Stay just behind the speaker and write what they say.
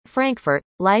Frankfurt,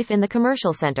 life in the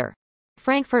commercial center.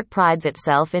 Frankfurt prides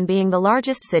itself in being the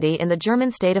largest city in the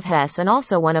German state of Hesse and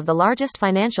also one of the largest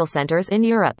financial centers in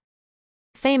Europe.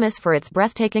 Famous for its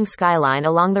breathtaking skyline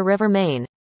along the River Main,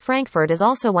 Frankfurt is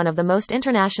also one of the most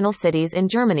international cities in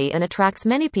Germany and attracts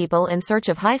many people in search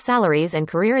of high salaries and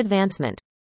career advancement.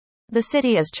 The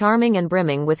city is charming and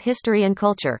brimming with history and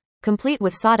culture, complete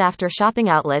with sought-after shopping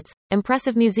outlets,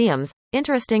 impressive museums,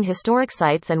 interesting historic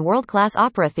sites and world-class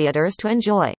opera theaters to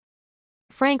enjoy.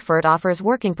 Frankfurt offers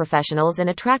working professionals an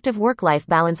attractive work-life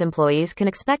balance. Employees can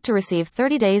expect to receive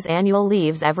 30 days annual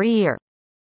leaves every year.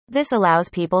 This allows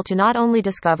people to not only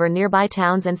discover nearby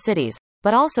towns and cities,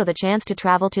 but also the chance to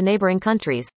travel to neighboring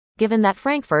countries, given that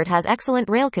Frankfurt has excellent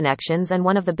rail connections and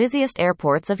one of the busiest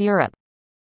airports of Europe.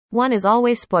 One is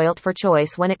always spoilt for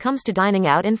choice when it comes to dining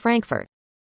out in Frankfurt.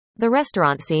 The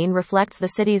restaurant scene reflects the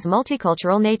city's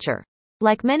multicultural nature.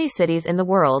 Like many cities in the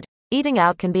world, eating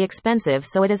out can be expensive,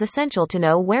 so it is essential to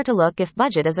know where to look if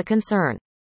budget is a concern.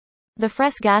 The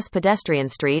Fressgasse pedestrian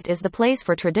street is the place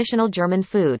for traditional German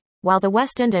food, while the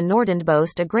Westend and Nordend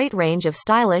boast a great range of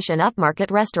stylish and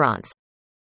upmarket restaurants.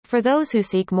 For those who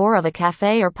seek more of a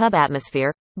cafe or pub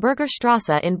atmosphere,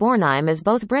 Burgerstrasse in Bornheim is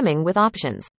both brimming with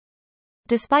options.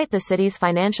 Despite the city's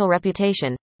financial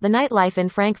reputation, the nightlife in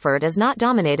Frankfurt is not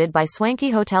dominated by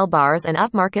swanky hotel bars and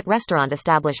upmarket restaurant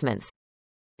establishments.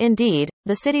 Indeed,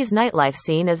 the city's nightlife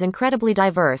scene is incredibly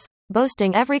diverse,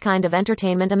 boasting every kind of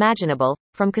entertainment imaginable,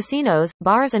 from casinos,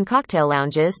 bars and cocktail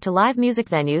lounges to live music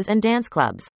venues and dance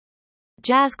clubs.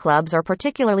 Jazz clubs are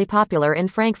particularly popular in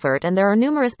Frankfurt, and there are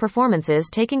numerous performances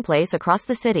taking place across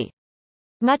the city.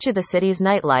 Much of the city's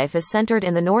nightlife is centered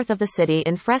in the north of the city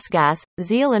in Fressgasse,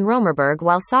 Zeil and Romerberg,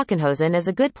 while Sachsenhausen is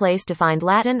a good place to find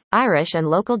Latin, Irish and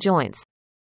local joints.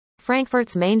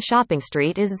 Frankfurt's main shopping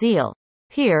street is Zeil.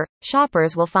 Here,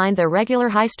 shoppers will find their regular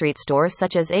high street stores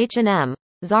such as H&M,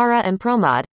 Zara and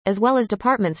Promod, as well as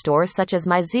department stores such as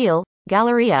Zeil,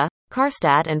 Galeria,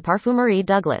 Karstadt and Parfumerie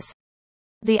Douglas.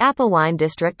 The Appelwein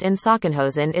district in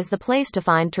Sachsenhausen is the place to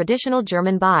find traditional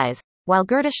German buys, while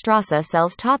Goethestrasse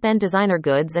sells top-end designer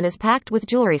goods and is packed with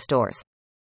jewelry stores.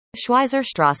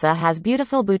 Schweizerstrasse has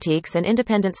beautiful boutiques and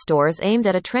independent stores aimed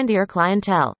at a trendier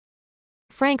clientele.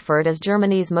 Frankfurt is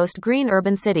Germany's most green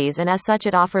urban cities, and as such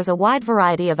it offers a wide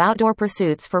variety of outdoor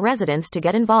pursuits for residents to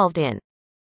get involved in.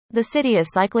 The city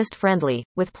is cyclist-friendly,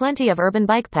 with plenty of urban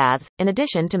bike paths, in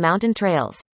addition to mountain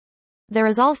trails. There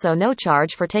is also no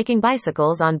charge for taking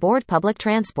bicycles on board public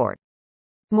transport.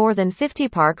 More than 50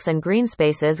 parks and green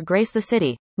spaces grace the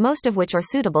city, most of which are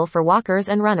suitable for walkers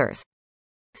and runners.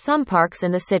 Some parks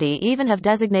in the city even have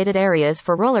designated areas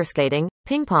for roller skating,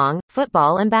 ping pong,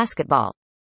 football and basketball.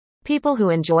 People who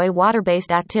enjoy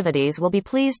water-based activities will be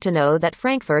pleased to know that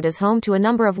Frankfurt is home to a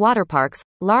number of water parks,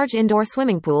 large indoor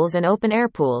swimming pools and open-air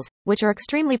pools, which are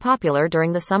extremely popular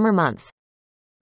during the summer months.